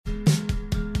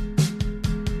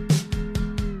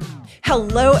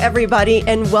Hello, everybody,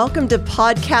 and welcome to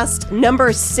podcast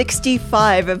number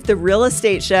 65 of The Real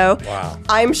Estate Show. Wow.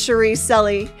 I'm Cherie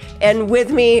Selly, and with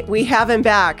me, we have him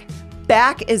back.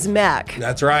 Back is Mac.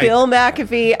 That's right. Bill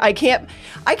McAfee. I can't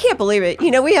believe it.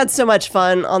 You know, we had so much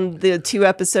fun on the 2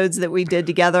 episodes that we did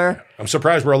together. I'm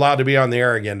surprised we're allowed to be on the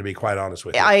air again, to be quite honest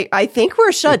with you. I think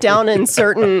we're shut down in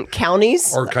certain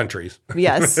counties. Or countries.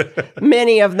 Yes,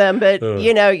 many of them. But,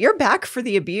 you know, you're back for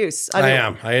the abuse. I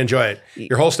am. I enjoy it.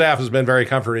 Your whole staff has been very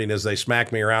comforting as they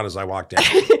smack me around as I walked in.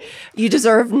 You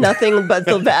deserve nothing but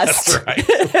the best. That's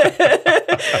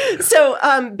right.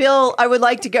 So, Bill, I would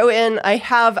like to go in.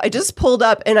 I just pulled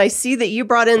up and I see that you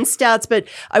brought in stats, but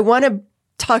I want to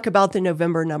talk about the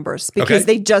November numbers because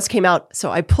they just came out.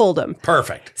 So I pulled them.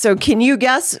 Perfect. So can you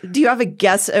guess? Do you have a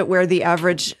guess at where the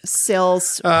average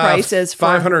sales price is? For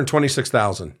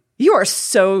 526,000. You are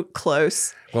so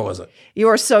close. What was it? You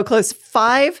are so close.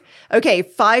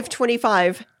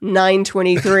 525,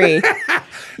 923.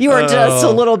 You are just a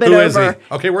little bit over.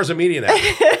 Okay, where's the median at?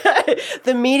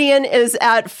 The median is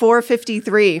at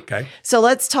 453. Okay. So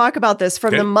let's talk about this.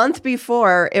 From the month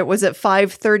before, it was at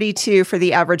 532 for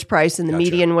the average price, and the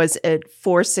median was at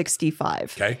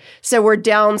 465. Okay. So we're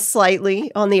down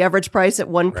slightly on the average price at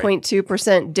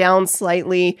 1.2%, down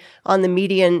slightly on the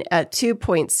median at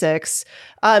 2.6.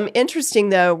 Interesting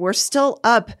though, we're still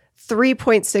up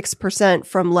 3.6%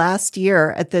 from last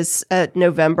year at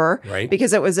November, right?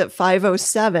 Because it was at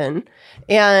 507.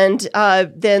 And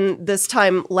then this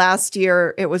time last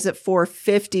year, it was at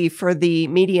 450 for the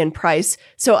median price.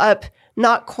 So up,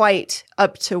 not quite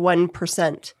up to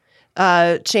 1%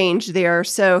 change there.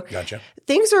 So Gotcha.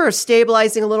 Things are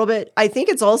stabilizing a little bit. I think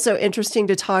it's also interesting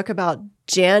to talk about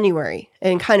January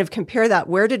and kind of compare that.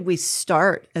 Where did we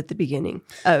start at the beginning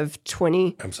of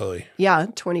Absolutely.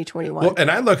 2021? Well, and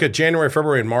I look at January,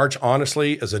 February, and March,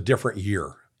 honestly, as a different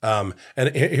year. And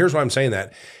here's why I'm saying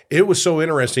that. It was so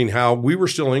interesting how we were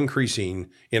still increasing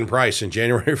in price in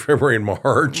January, February, and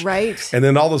March. Right. And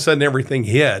then all of a sudden everything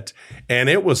hit. And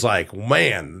it was like,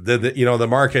 man, the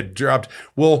market dropped.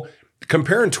 Well,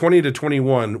 comparing 20 to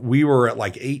 21, we were at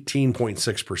like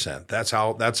 18.6%. That's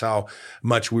how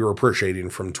much we were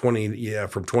appreciating from 20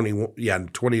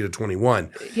 to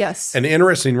 21. Yes. And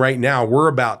interesting, right now we're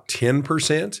about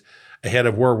 10% ahead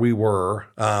of where we were.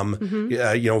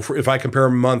 If I compare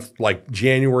a month like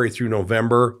January through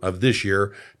November of this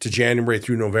year to January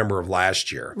through November of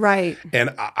last year. Right. And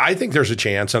I think there's a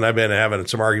chance, and I've been having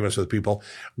some arguments with people,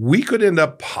 we could end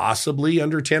up possibly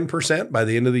under 10% by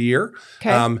the end of the year.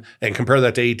 Okay. And compare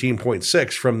that to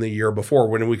 18.6 from the year before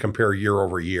when we compare year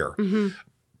over year. Mm-hmm.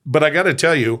 But I got to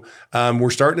tell you, we're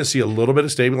starting to see a little bit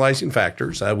of stabilizing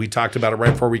factors. We talked about it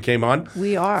right before we came on.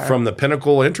 We are. From the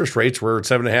pinnacle interest rates, we're at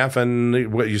 7.5,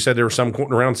 and what you said there was some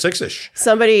quoting around 6-ish.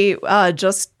 Somebody I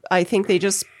think they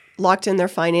just locked in their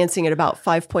financing at about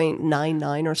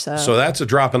 5.99 or so. So that's a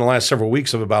drop in the last several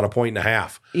weeks of about 1.5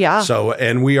 points. Yeah. So,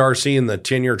 and we are seeing the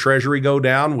 10-year treasury go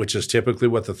down, which is typically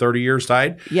what the 30 years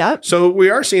tied. Yep. So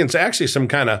we are seeing actually some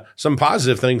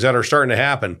positive things that are starting to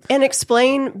happen. And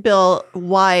explain, Bill,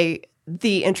 why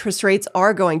the interest rates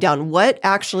are going down. What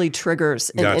actually triggers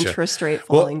an interest rate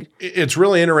falling? Well, it's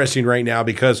really interesting right now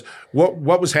because what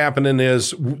was happening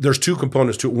is there's 2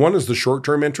 components to it. One is the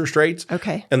short-term interest rates.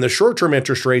 Okay. And the short-term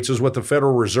interest rates is what the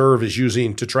Federal Reserve is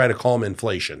using to try to calm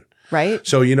inflation. Right.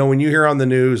 So, when you hear on the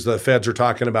news, the feds are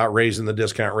talking about raising the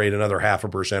discount rate another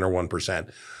 0.5% or 1%.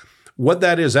 What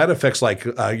that is, that affects like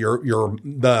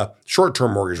the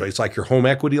short-term mortgage rates, like your home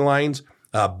equity lines,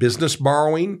 business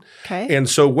borrowing. Okay. And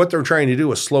so what they're trying to do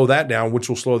is slow that down, which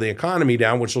will slow the economy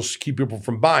down, which will keep people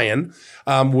from buying,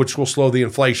 which will slow the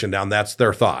inflation down. That's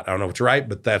their thought. I don't know if it's right,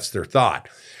 but that's their thought.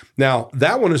 Now,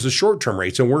 that one is the short-term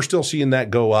rates, and we're still seeing that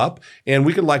go up, and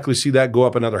we could likely see that go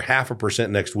up another 0.5%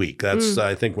 next week. That's,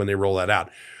 I think, when they roll that out.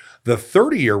 The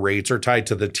 30-year rates are tied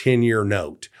to the 10-year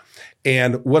note.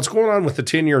 And what's going on with the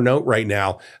 10-year note right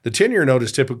now, the 10-year note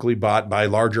is typically bought by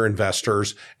larger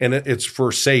investors, and it's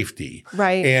for safety.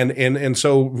 Right. And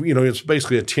so, it's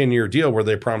basically a 10-year deal where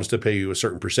they promise to pay you a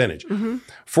certain percentage. Mm-hmm.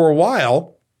 For a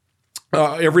while,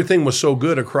 everything was so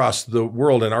good across the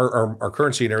world, and our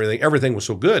currency and everything was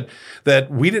so good that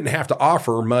we didn't have to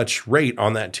offer much rate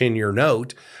on that 10-year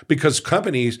note because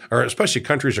companies, or especially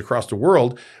countries across the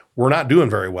world, were not doing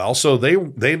very well. So they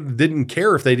didn't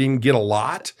care if they didn't get a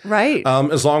lot. Right.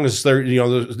 As long as they're,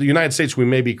 the United States, we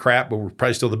may be crap, but we're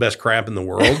probably still the best crap in the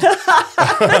world.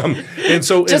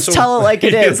 Just tell it like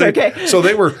it is. Okay. So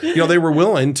they were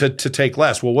willing to take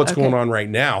less. Well, what's going on right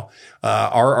now?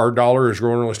 Our dollar is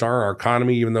growing really strong. Our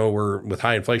economy, even though we're with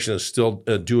high inflation, is still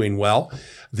doing well.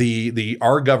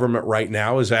 Our government right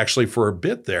now is actually, for a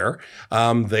bit there,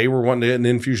 they were wanting an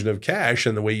infusion of cash,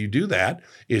 and the way you do that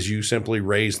is you simply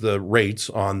raise the rates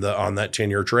on that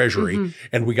 10-year Treasury,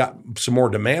 and we got some more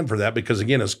demand for that because,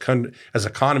 again, as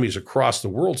economies across the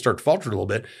world start to falter a little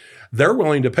bit, they're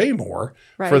willing to pay more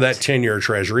for that 10-year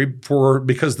Treasury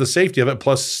because the safety of it,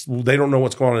 plus they don't know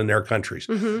what's going on in their countries.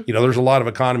 There's a lot of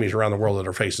economies around the world that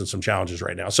are facing some challenges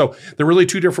right now. So there are really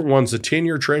two different ones. The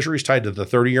 10-year Treasury is tied to the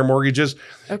 30-year mortgages,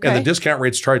 and the discount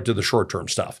rate's tied to the short-term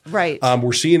stuff. Right.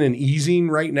 We're seeing an easing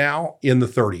right now in the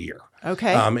 30-year.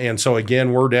 Okay. And so,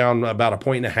 again, we're down about 1.5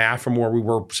 points from where we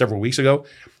were several weeks ago.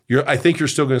 I think you're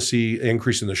still going to see an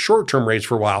increase in the short-term rates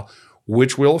for a while,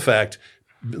 which will affect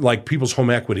like people's home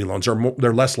equity loans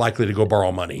they're less likely to go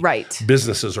borrow money. Right.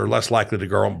 Businesses are less likely to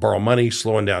go borrow money,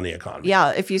 slowing down the economy. Yeah.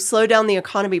 If you slow down the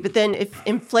economy, but then if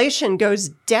inflation goes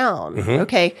down,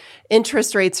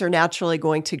 interest rates are naturally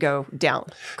going to go down,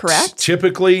 correct?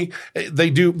 Typically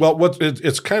they do. Well,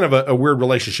 it's kind of a weird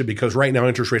relationship because right now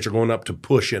interest rates are going up to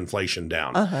push inflation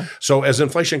down. So as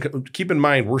inflation, keep in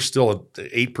mind, we're still at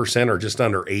 8% or just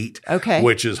under 8%,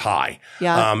 which is high.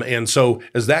 Yeah. And so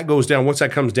as that goes down, once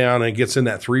that comes down and gets in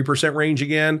that 3% range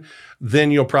again,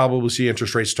 then you'll probably see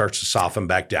interest rates start to soften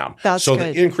back down. That's so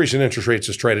good. The increase in interest rates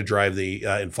is trying to drive the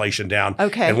inflation down.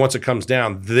 Okay. And once it comes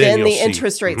down, then you'll the see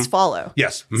interest rates follow.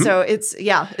 Yes. So it's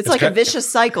like a vicious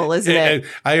cycle, isn't it?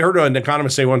 I heard an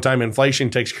economist say one time, inflation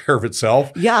takes care of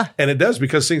itself. Yeah. And it does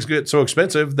because things get so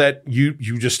expensive that you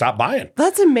just stop buying.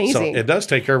 That's amazing. So it does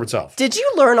take care of itself. Did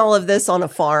you learn all of this on a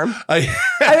farm? I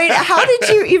mean, how did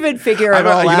you even figure it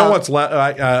all out? You know what's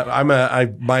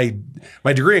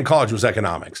my degree in college was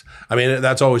economics. I mean,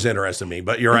 that's always interested me.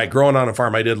 But you're right. Growing on a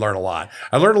farm, I did learn a lot.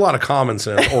 I learned a lot of common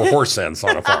sense or horse sense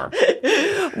on a farm.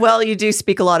 Well, you do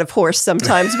speak a lot of horse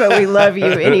sometimes, but we love you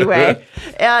anyway.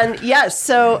 And yes,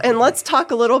 and let's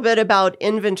talk a little bit about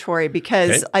inventory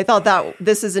because I thought that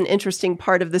this is an interesting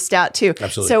part of the stat too.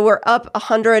 Absolutely. So we're up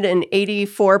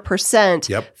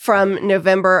 184% from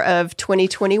November of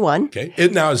 2021. Okay.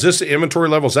 Now, is this the inventory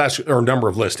levels or number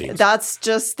of listings? That's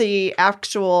just the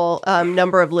actual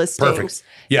number of listings. Perfect.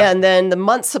 Yeah. And then the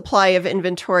month supply of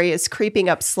inventory is creeping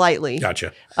up slightly.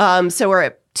 Gotcha. So we're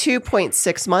at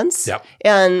 2.6 months. Yep.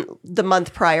 And the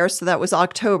month prior, so that was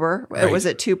October, it was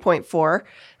at 2.4.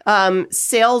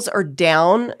 Sales are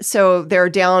down. So they're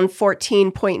down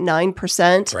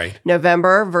 14.9%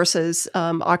 November versus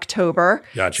October.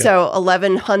 Gotcha. So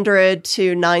 1,100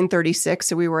 to 936.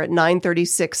 So we were at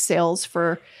 936 sales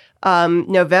for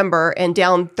November and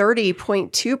down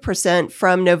 30.2%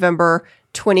 from November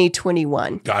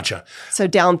 2021. Gotcha. So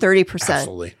down 30%.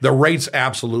 Absolutely. The rates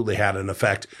absolutely had an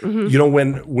effect.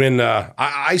 When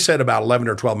I said about 11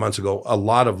 or 12 months ago, a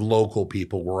lot of local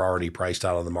people were already priced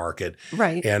out of the market.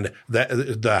 Right. And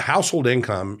the household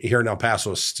income here in El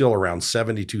Paso is still around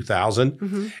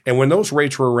 $72,000. And when those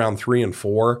rates were around 3 and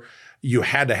 4, you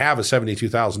had to have a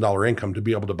 $72,000 income to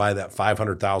be able to buy that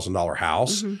 $500,000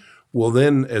 house. Well,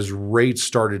 then as rates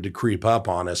started to creep up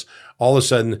on us, all of a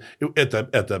sudden at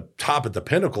the top, at the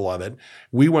pinnacle of it,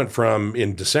 we went from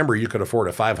in December, you could afford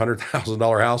a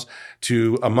 $500,000 house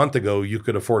to a month ago, you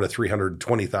could afford a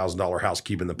 $320,000 house,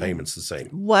 keeping the payments the same.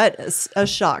 What a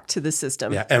shock to the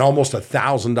system. Yeah. And almost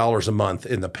 $1,000 a month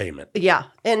in the payment. Yeah.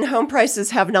 And home prices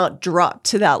have not dropped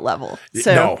to that level.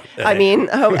 So, no. I mean,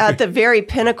 at the very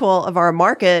pinnacle of our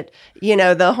market,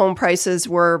 the home prices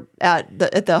were at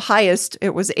the highest.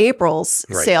 It was April's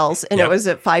sales, and it was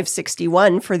at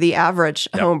 $561 for the average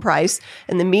home price,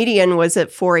 and the median was at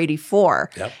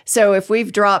 $484. So if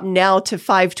we've dropped now to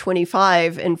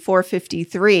 $525 and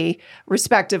 $453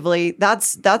 respectively,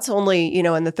 that's only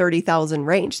in the 30,000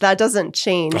 range. That doesn't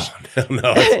change. Oh,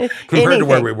 no. Compared to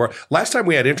where we were last time,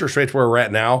 we had interest rates where we're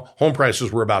at now. Home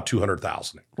prices were about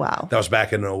 $200,000. Wow. That was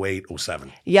back in 08,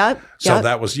 07. Yep. So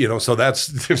that was, so that's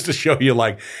just to show you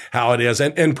like how it is.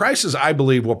 And prices, I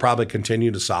believe, will probably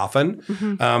continue to soften.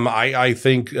 I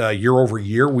think year over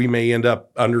year, we may end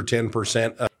up under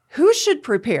 10%. Who should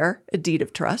prepare a deed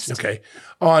of trust? Okay.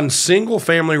 On single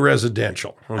family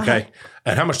residential. Okay.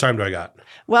 And how much time do I got?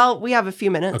 Well, we have a few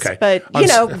minutes, Okay. but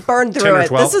burn through it. 12.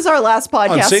 This is our last On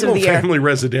podcast of the year. single-family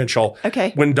residential,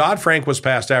 Okay. when Dodd-Frank was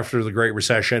passed after the Great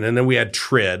Recession, and then we had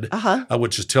TRID,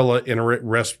 which is TILA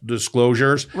interest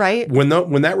disclosures. Right. When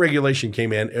that regulation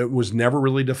came in, it was never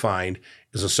really defined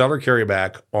as a seller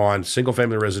carryback on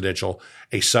single-family residential,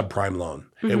 a subprime loan.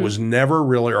 It was never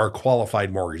really, or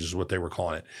qualified mortgage is what they were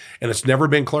calling it. And it's never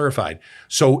been clarified.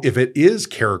 So if it is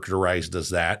characterized as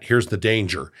that, here's the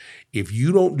danger. If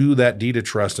you don't do that deed of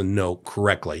trust and note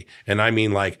correctly, and I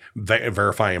mean like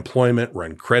verify employment,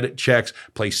 run credit checks,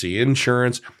 place the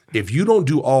insurance, if you don't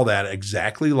do all that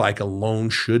exactly like a loan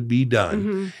should be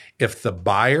done, if the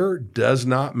buyer does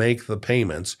not make the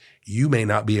payments, you may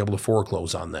not be able to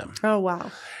foreclose on them. Oh,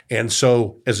 wow. And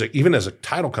so even as a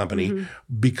title company,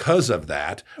 because of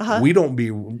that, we don't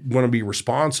want to be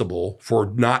responsible for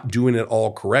not doing it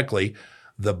all correctly.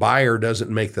 The buyer doesn't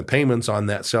make the payments on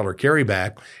that seller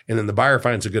carryback, and then the buyer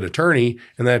finds a good attorney,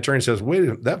 and that attorney says,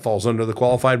 wait, that falls under the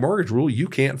qualified mortgage rule. You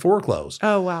can't foreclose.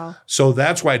 Oh, wow. So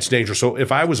that's why it's dangerous. So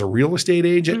if I was a real estate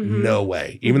agent, no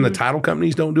way. Even the title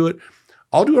companies don't do it.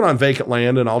 I'll do it on vacant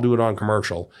land and I'll do it on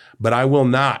commercial, but I will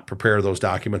not prepare those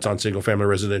documents on single family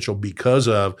residential because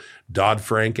of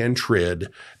Dodd-Frank and TRID,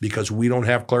 because we don't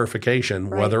have clarification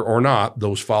whether or not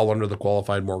those fall under the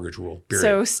qualified mortgage rule. Period.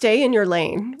 So stay in your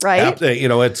lane, right?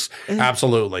 It's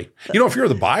absolutely. If you're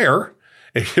the buyer,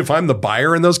 if I'm the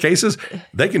buyer in those cases,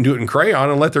 they can do it in crayon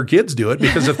and let their kids do it,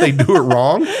 because if they do it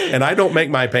wrong and I don't make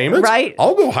my payments,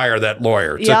 I'll go hire that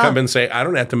lawyer to come and say, I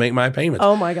don't have to make my payments.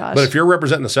 Oh my gosh. But if you're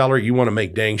representing the seller, you want to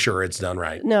make dang sure it's done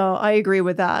right. No, I agree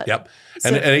with that. Yep.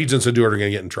 And agents that do it are going to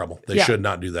get in trouble. They should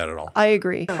not do that at all. I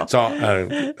agree. So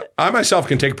I myself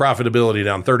can take profitability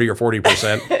down 30 or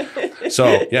 40%. So,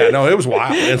 it was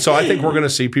wild. And so I think we're going to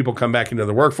see people come back into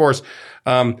the workforce.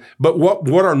 But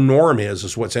what our norm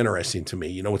is what's interesting to me.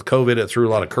 With COVID, it threw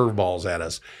a lot of curveballs at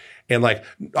us. And like,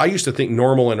 I used to think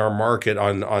normal in our market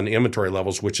on inventory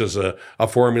levels, which is a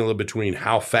formula between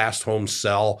how fast homes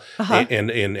sell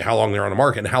and how long they're on the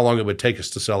market and how long it would take us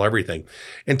to sell everything.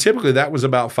 And typically that was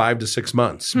about 5 to 6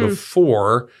 months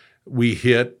before we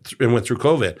hit and went through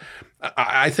COVID.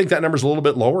 I think that number's a little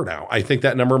bit lower now. I think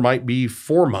that number might be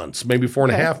 4 months, maybe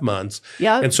 4.5 months.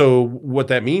 Yeah. And so what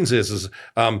that means is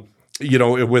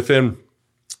within,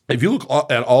 if you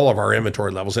look at all of our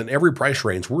inventory levels in every price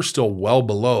range, we're still well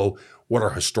below what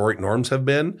our historic norms have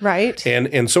been. Right.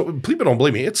 And so people don't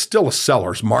believe me. It's still a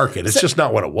seller's market. It's just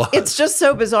not what it was. It's just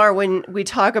so bizarre when we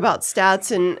talk about stats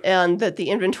and that the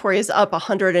inventory is up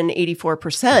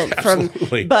 184%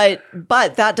 Absolutely. But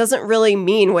that doesn't really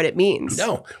mean what it means.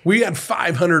 No. We had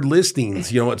 500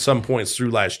 listings, at some points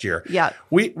through last year. Yeah.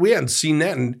 We hadn't seen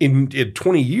that in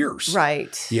 20 years.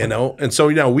 Right. And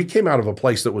so, we came out of a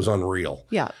place that was unreal.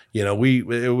 Yeah.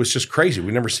 It was just crazy.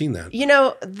 We've never seen that.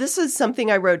 This is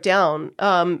something I wrote down.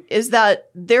 Is that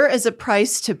there is a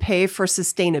price to pay for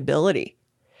sustainability.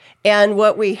 And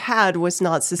what we had was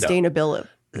not sustainable.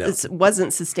 No. It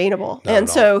wasn't sustainable. Not and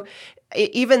so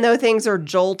even though things are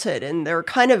jolted and they're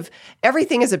kind of,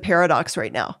 everything is a paradox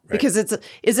right now. Right. Because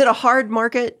is it a hard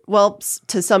market? Well,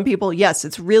 to some people, yes,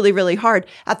 it's really, really hard.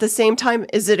 At the same time,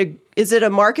 is it a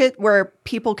market where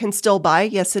people can still buy?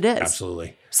 Yes, it is.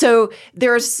 Absolutely. So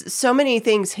there's so many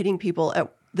things hitting people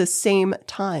at the same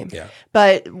time. Yeah.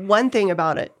 But one thing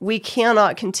about it, we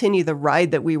cannot continue the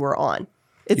ride that we were on.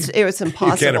 It was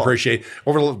impossible. You can't appreciate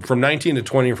from 19 to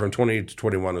 20 and from 20 to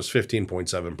 21 was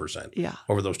 15.7%. Yeah.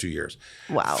 Over those 2 years.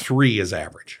 Wow. 3 is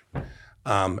average.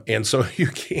 And so you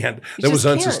can't, that was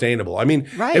unsustainable. I mean,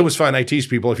 it was fun. I tease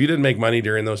people, if you didn't make money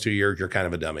during those 2 years, you're kind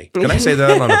of a dummy. Can I say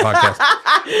that on the podcast?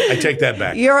 I take that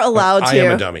back. You're allowed to. I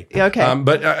am a dummy. Okay.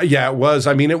 But it was,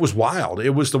 it was wild.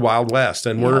 It was the Wild West.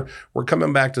 And we're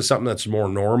coming back to something that's more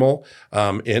normal.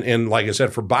 And like I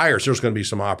said, for buyers, there's going to be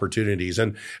some opportunities.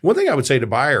 And one thing I would say to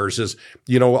buyers is,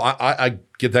 I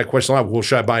get that question a lot. Well,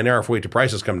 should I buy now if we wait till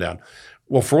prices come down?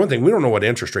 Well, for one thing, we don't know what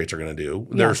interest rates are going to do.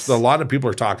 There's a lot of people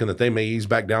are talking that they may ease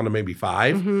back down to maybe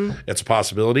 5. Mm-hmm. It's a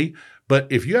possibility. But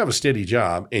if you have a steady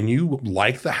job and you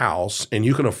like the house and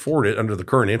you can afford it under the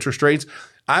current interest rates,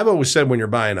 I've always said when you're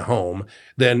buying a home,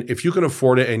 then if you can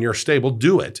afford it and you're stable,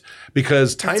 do it.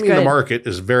 Because timing the market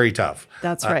is very tough.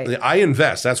 That's right. I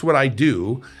invest. That's what I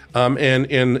do. And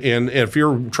if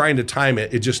you're trying to time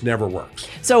it, it just never works.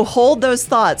 So hold those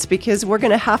thoughts, because we're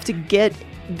going to have to get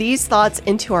these thoughts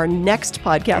into our next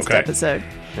podcast episode.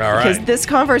 All right. Because this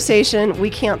conversation, we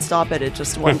can't stop it at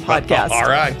just one podcast. All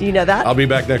right. Do you know that? I'll be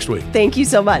back next week. Thank you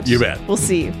so much. You bet. We'll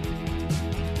see you.